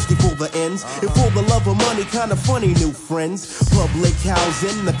hood, thirsty for the ends. And for the love of money, kinda funny new friends. Public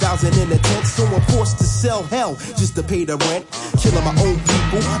housing, 1,000 in a tent. So I'm forced to sell hell just to pay the rent. Killing my own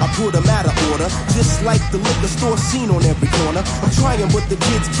people, I put them out of order. Just like the liquor store scene on every corner. I'm trying, but the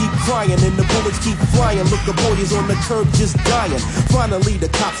kids keep crying and the bullets keep flying. Look, the boy is on the curb just dying. Finally the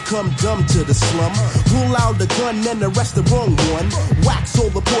cops come dumb to the slum. Pull out the gun and arrest the wrong one. Wax all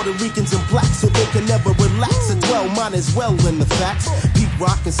the Puerto Ricans and blacks so they can never relax and dwell. Mine as well in the facts. Pete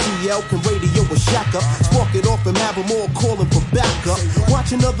Rock and CL can radio a shack up. Spark it off and have them all calling for backup.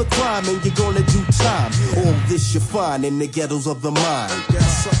 Watch another crime and you're gonna do time. All this you find in the ghettos of the mind. Got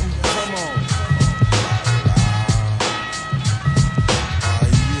something, come on.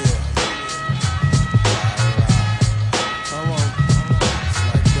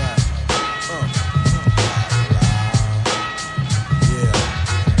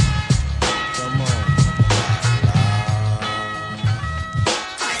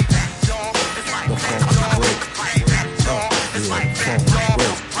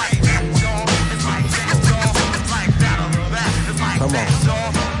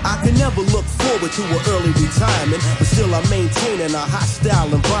 To an early retirement, but still I'm maintaining a hostile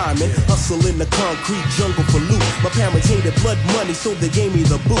environment. Hustle in the concrete jungle for loot. My parents hated blood money, so they gave me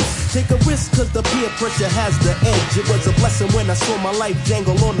the boot. Take a risk, cause the peer pressure has the edge. It was a blessing when I saw my life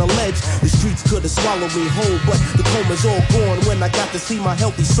dangle on the ledge. The streets could have swallowed me whole, but the coma's all gone when I got to see my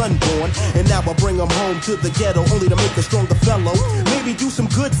healthy son born. And now I bring him home to the ghetto, only to make a stronger fellow. Maybe do some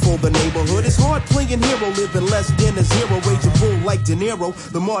good for the neighborhood. It's hard playing hero, living less than a zero. Raging bull like De Niro,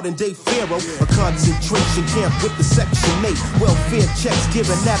 the modern day pharaoh. A concentration camp with the Section 8. Welfare checks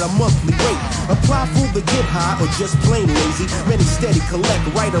given at a monthly rate. Apply for the get high or just plain lazy. Many steady collect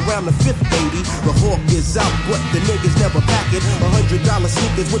right around the fifth baby. The hawk is out, but the niggas never pack it. $100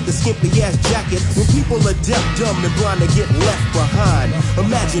 sneakers with the skimpy ass jacket. When people are deaf, dumb, and blind, they get left behind.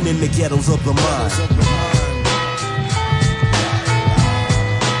 Imagine in the ghettos of the mind.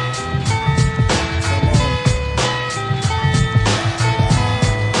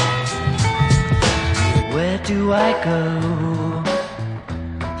 Where do I go?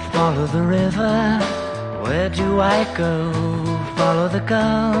 Follow the river. Where do I go? Follow the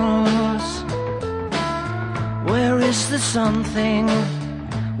ghost. Where is the something?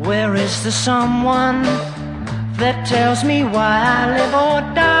 Where is the someone that tells me why I live or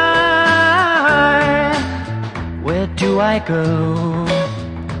die? Where do I go?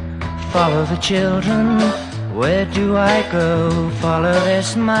 Follow the children. Where do I go? Follow their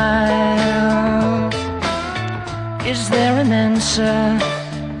smiles. Is there an answer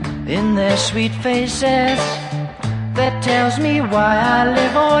in their sweet faces that tells me why I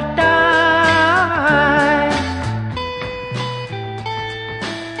live or die?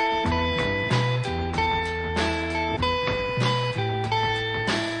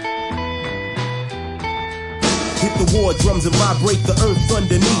 Hit the war drums and vibrate the earth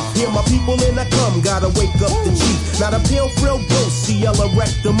underneath. Hear my people and I come, gotta wake up the chief. Not a pale frail ghost, CL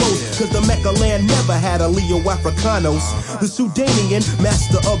erect the most. Cause the Mecca land never had a Leo Africanos. The Sudanian,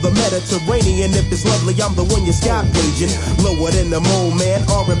 master of the Mediterranean. If it's lovely, I'm the one you're sky paging. Lower than the mole man,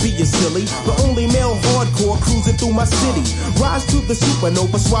 R&B is silly. The only male hardcore cruising through my city. Rise to the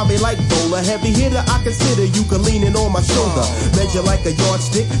supernova, suave like bowler. Heavy hitter, I consider you can lean in on my shoulder. Measure like a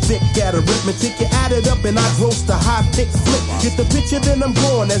yardstick, thick at arithmetic. You add it up and I gross the high high-pitch flick. Get the picture, then I'm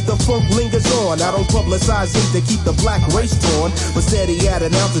gone as the funk lingers on. I don't publicize hate to keep the black race torn, but steady at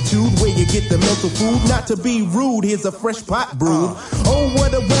an altitude where you get the mental food. Not to be rude, here's a fresh pot brewed. Oh,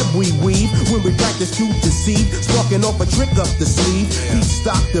 what a web we weave when we practice to deceive, sparking off a trick up the sleeve. Beat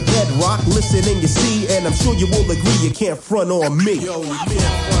stock the bedrock, listen and you see, and I'm sure you will agree you can't front on me. Yo, you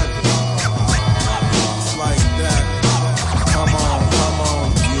can't front. It's like that. Come on,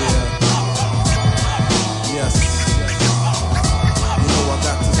 yeah. Yes. You know I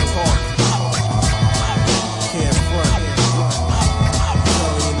got this talk. Can't front. I'm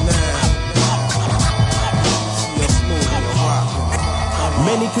telling you now. See us moving and rocking.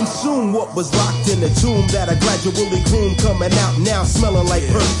 Many consume what was locked in the tomb that I gradually groom, coming out now smelling like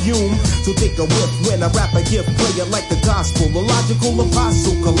perfume. So take a whiff when I rap a gift, play it like the gospel, a logical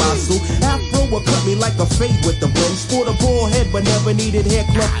apostle, colossal. Afro will cut me like a fade with the wind. Sport a bald head but never needed hair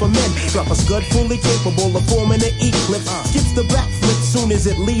club for men. Drop a scud fully capable of forming an eclipse. Skips the backflip soon as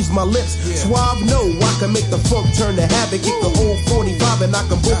it leaves my lips. Suave, no, I can make the funk turn to havoc. Kick the old 45 and I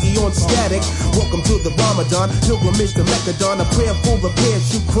can boogie on static. Welcome to the Ramadan, pilgrimage to Mecca, a prayer full of pairs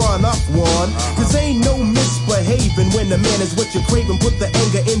you crying up one. Cause ain't no misbehaving when the man is what you're craving. Put the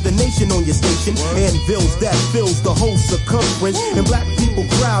anger in the nation on your station. Anvils that fills the whole circumference. And black people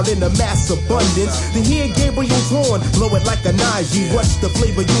crowd in a mass abundance. To hear Gabriel's horn, blow it like a Najee. Rush the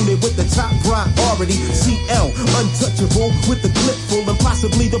flavor unit with the top priority. CL, untouchable with the clip full. And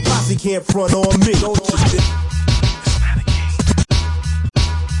possibly the posse can't front on me. Don't you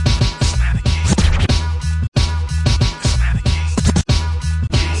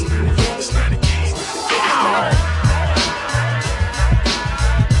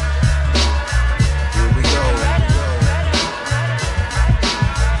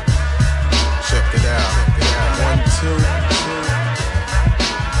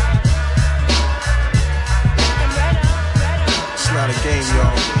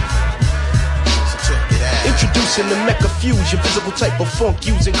in the Mecca fusion, physical type of funk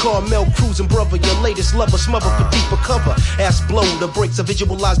using Carmel cruising, brother, your latest lover, smother for deeper cover. Ass blow the brakes, I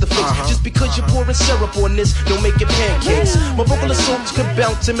visualize the face. Just because you're pouring syrup on this, don't make it pancakes. My vocal assaults could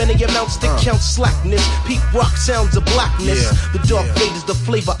bounce in many amounts that count slackness. Peak rock sounds of blackness. The dark fade is the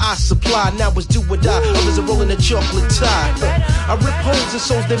flavor I supply. Now it's do or die, others are rolling a chocolate tie. I rip holes in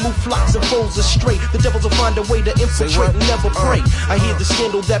souls, they move flocks and foes astray. The devils will find a way to infiltrate and never pray. I hear the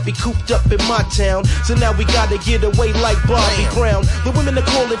scandal that be cooped up in my town, so now we gotta get away like Bobby Brown. The women are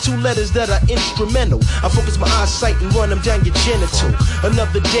calling two letters that are instrumental. I focus my eyesight and run them down your genital.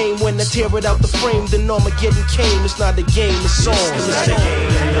 Another dame when I tear it out the frame, then Armageddon came. It's not a game, it's song. It's not a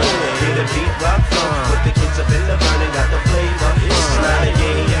game, you know. Hear the beat rock funk, put the kids up in the burning, got the flavor. It's not a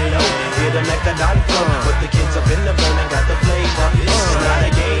game, you know. Hear the Mecadon funk, put the kids up in the burning, got the flavor. It's not a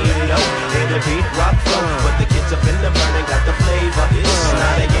game, you know. Hear the beat rock funk, put the kids up in the burning, got the flavor. It's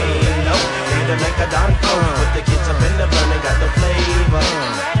not a game, you know. Hear the Mecadon funk, put the kids up in the burning, got the flavor.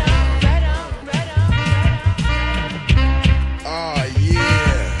 Oh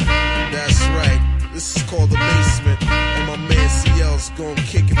yeah, that's right. This is called The Basement, and my man CL's gonna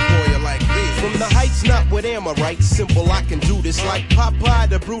kick it for you like this. From the heights, not with Amorites, simple I can do this. Like Popeye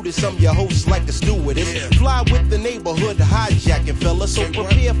the Brutus, I'm your host like a stewardess. Fly with the neighborhood, hijacking fella. So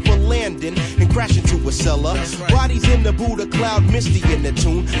prepare for landing and crash into a cellar. Bodies in the Buddha cloud, misty in the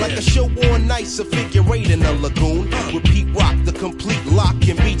tune. Like a show on nice, a figure eight in a lagoon. With Pete Rock, the complete lock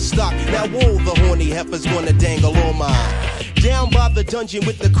and beat stock. Now all the horny heifers gonna dangle on mine. Down by the dungeon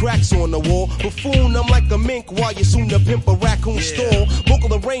with the cracks on the wall. Buffoon, I'm like a mink while you soon to pimp a raccoon stall.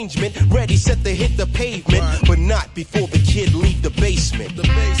 Vocal arrangement, ready, set to hit the pavement. But not before the kid leave the basement. The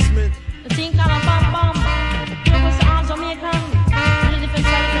basement. The thing called a bum bum. You know what's on Jamaican? Really different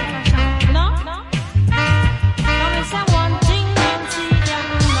side of the fashion. No? Now we say one thing and see them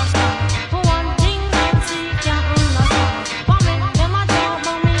understand. One thing and see them understand. What make them a talk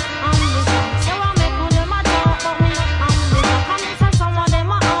about me and this song? Say what make them a talk about me and this song? Come and say some of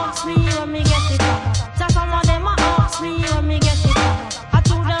them a ask me when me get it on. Say some of them a ask me when me get it on. I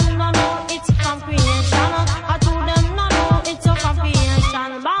told them no, it's comprehension. I told them no, it's a comprehension.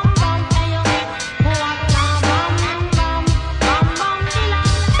 Bam bam, hey yo, what bam bam bam bam bam dilang,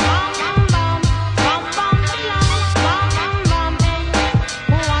 bam bam bam bam dilang, bam bam hey yo,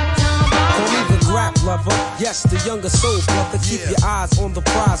 what bam. Don't even rap lover. Yes, the younger soul brother. Keep your eyes on on the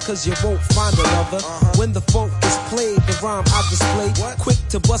prize, cause you won't find another. When the funk is played, the rhyme I display. Quick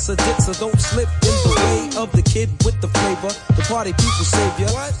to bust a dick, so don't slip in the way of the kid with the flavor. The party people savior.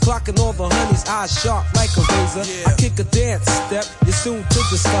 Clocking all the honeys, eyes sharp like a razor. I kick a dance step, you're soon to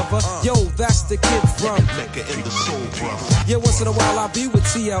discover. Yo, that's the kid from Mecca in the soul, brother. Yeah, once in a while I'll be with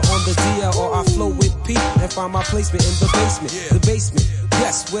TL on the DL, or I flow with Pete and find my placement in the basement. The basement,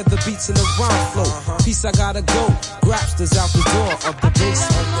 yes, where the beats and the rhyme flow. Peace, I gotta go. Grapsters out the door of the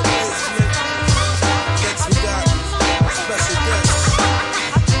basement. Next we got special guest.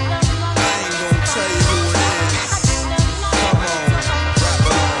 I ain't gonna tell you who it is. Come on, rap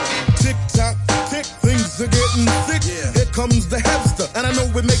along. Tick tock, tick, things are getting thick. Here comes the hamster, and I know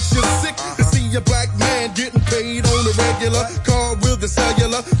it makes you sick to see a black man getting paid on the regular. Car with the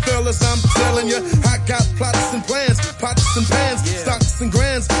cellular, fellas, I'm telling you, I got plots and plans, pots and pans, stocks and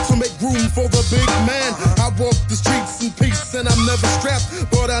grands, so make room for the big man. I walk the streets in peace, and I'm never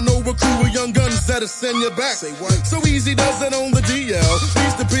strapped, but I know a crew of young guns that'll send you back. So easy does it on the DL.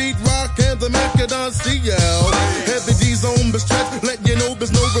 Peace to Pete Rock and the Macadon CL. Heavy D's on the stretch, let you know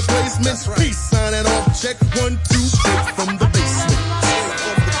there's no replacements. Peace, sign it off, check 1, 2, straight from the basement. Straight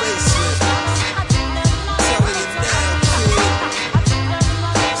from the basement. I'm telling you now, kid.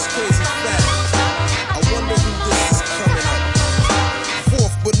 It's crazy fact. I wonder who this is coming up.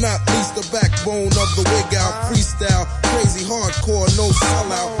 Fourth but not least, the backbone of the wig out freestyle. Crazy hardcore, no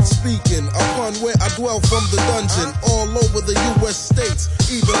sellout. Speaking upon where I dwell from the dungeon, all over the U.S. states,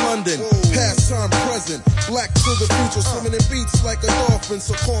 even London. Past time, present, black to the future, swimming in beats like a dolphin.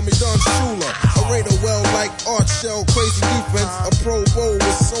 So call me Don Shula. A raider well like Art Shell, crazy defense. A Pro Bowl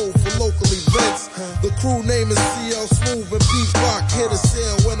with soul for local events. The crew name is CL Smooth and Pete Rock. Here to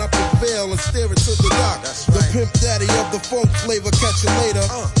sail when I prevail and steer it to the dock. The pimp daddy of the funk flavor, catch you later.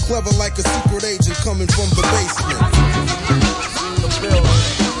 Clever like a secret agent coming from the basement.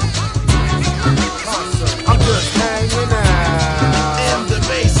 I'm just hanging out in the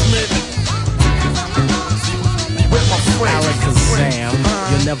basement with my friend Alakazam.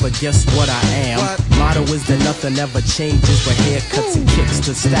 You'll never guess what I am. Motto is that nothing ever changes but haircuts and kicks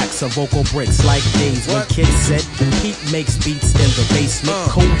to stacks of vocal bricks like days when kids said Pete makes beats in the basement.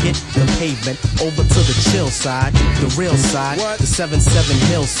 Cold hit the pavement over to the chill side, the real side, the 7-7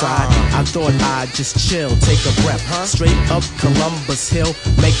 hillside. I thought I'd just chill, take a breath. Straight up Columbus Hill,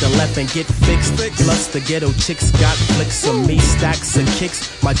 make the left and get fixed. Plus the ghetto chicks got flicks of me, stacks of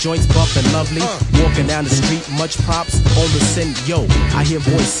kicks. My joints buff and lovely. Walking down the street, much props on the scent. Yo, I hear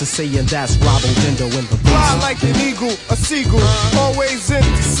voices saying that's Robo Dindo in the Fly like an eagle, a seagull, always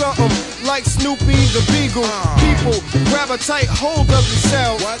into something like Snoopy the Beagle. People grab a tight hold of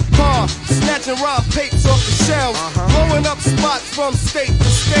yourselves. Snatching raw papes off the shelves. Blowing up spots from state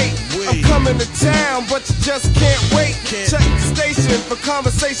to state. I'm coming to town, but you just can't wait. Check the station for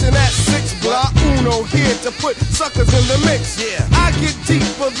conversation at 6 block. Uno here to put suckers in the mix. I get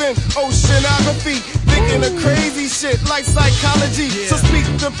deeper than oceanography, thinking of crazy shit like psychology. So speak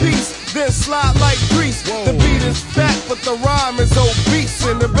the peace, then slide like grease. The beat is fat, but the rhyme is obese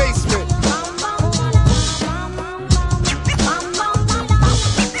in the basement.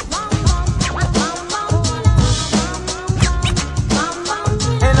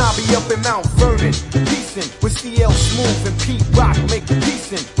 And I'll be up in Mount Vernon, piecing with CL Smooth and Pete Rock, make a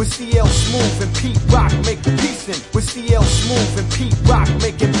piecing with CL Smooth and Pete Rock, make a piecing with CL Smooth and Pete Rock,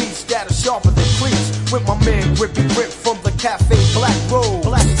 making beats that are sharper than cleats. With my man Grippy Grip from the Cafe Black Road.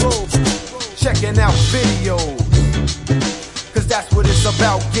 Checking out videos, cause that's what it's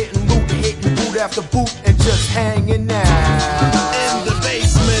about. Getting loot, hitting boot after boot, and just hanging out in the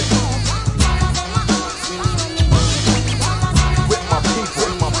basement with my people,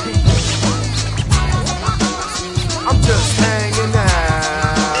 I'm just hanging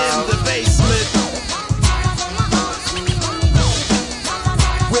out in the basement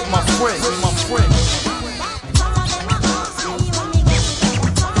with my friends,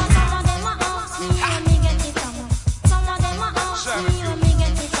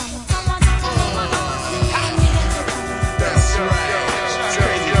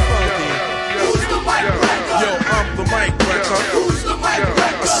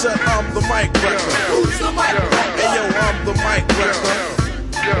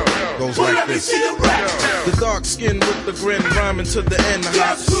 goes like this. The dark skin with the grin, rhyming to the end.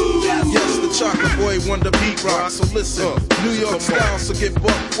 Yes, the chocolate boy wonder beat rock. So listen, New York style, so get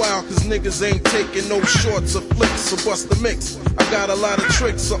buck wild, cause niggas ain't taking no shorts or flicks. So bust the mix. I got a lot of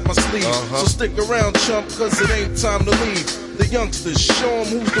tricks up my sleeve. So stick around, chump, cause it ain't time to leave. The youngsters, show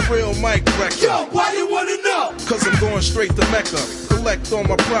them who's the real mic wrecker. Yo, why you wanna know? Cause I'm going straight to Mecca. collect all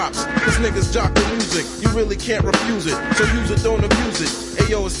my props. Cause niggas jock the music, you really can't refuse it. So use it, don't abuse it.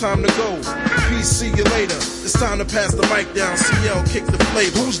 Ayo, it's time to go. Peace, see you later. It's time to pass the mic down. CL, kick the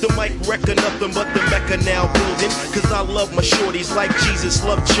flavor. Who's the mic wrecker? Nothing but the Mecca now building. Cause I love my shorties like Jesus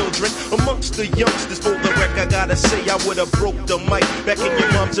loved children. Amongst the youngsters for the wreck, I gotta say I would've broke the mic back in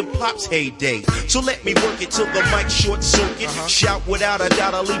your mom's and pop's heyday. So let me work it till the mic short circuit. Shout without a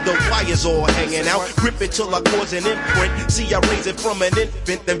doubt, I leave the wires all hanging out. Grip it till I cause an imprint. See, I raise it from an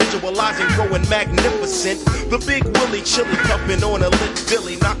infant, then visualizing growing magnificent. The big Willie chili puffin' on a lit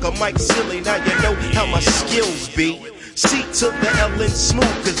Billy. Knock a mic silly, now you know how my skills be. C to the L and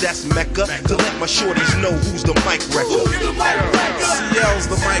smooth, cause that's Mecca. To let my shorties know who's the mic wrecker. Who's the mic wrecker? CL's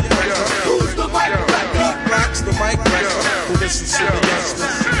the mic wrecker. Who's the mic wrecker? Pete Rock's the mic wrecker. Who listens to the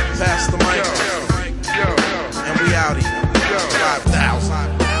youngsters? Pass the mic. And we out here.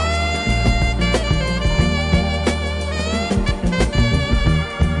 5,000.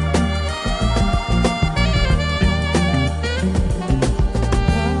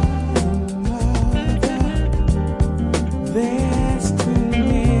 There's too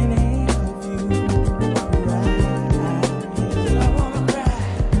many of you.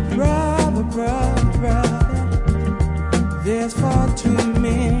 Brother, brother, brother. There's far too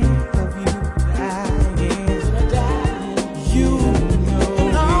many of you dying. You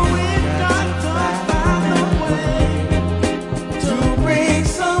know we've got to find a way to bring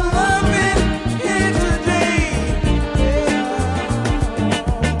some love in here today.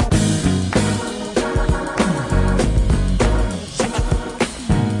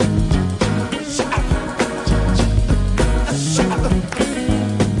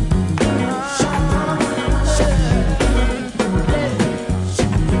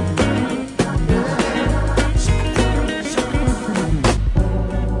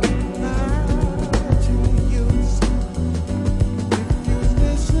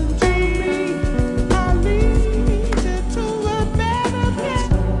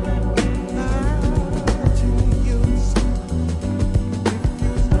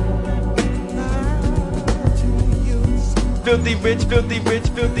 Filthy rich, filthy rich,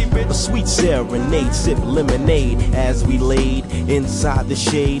 filthy rich. A sweet serenade, sip lemonade as we laid inside the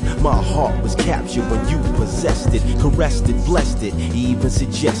shade. My heart was captured when you possessed it, caressed it, blessed it, even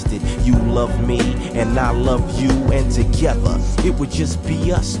suggested you love me and I love you, and together it would just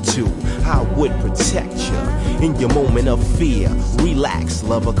be us two. I would protect you in your moment of fear. Relax,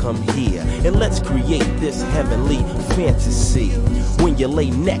 lover, come here and let's create this heavenly fantasy. When you lay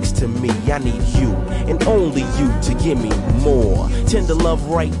next to me, I need you and only you to give me more. Tender love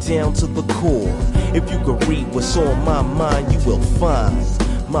right down to the core. If you could read what's on my mind, you will find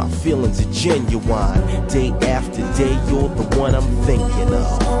my feelings are genuine. Day after day, you're the one I'm thinking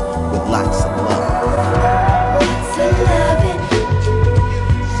of. With lots of love. Lots of loving.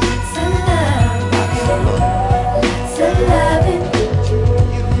 Lots of love. Lots of love. Lots of loving.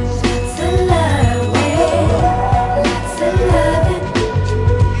 Lots of love. Lots of loving.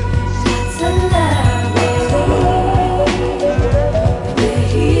 Lots of love.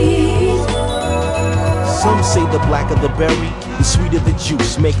 Some say the blacker the berry, the sweeter the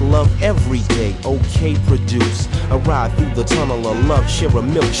juice. Make love every day, okay, produce. A ride through the tunnel of love, share a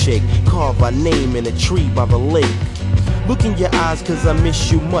milkshake. Carve our name in a tree by the lake. Look in your eyes cause I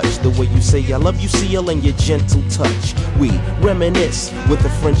miss you much. The way you say I love you, CL, and your gentle touch. We reminisce with a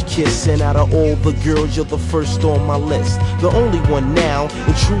French kiss. And out of all the girls, you're the first on my list. The only one now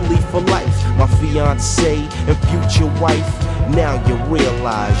and truly for life. My fiance and future wife. Now you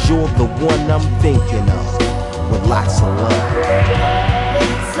realize you're the one I'm thinking of. With lots of love.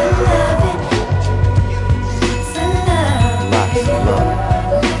 Lots of loving. Lots of love. Lots of love.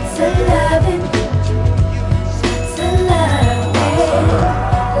 Lots of loving. Lots of love.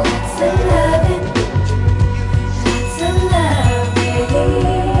 Lots of loving. Lots of love.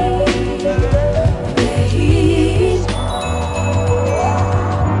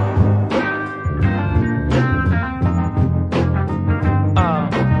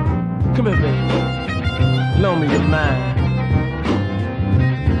 Come here, baby. Loan me your mind.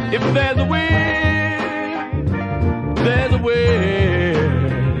 If there's a way, there's a way.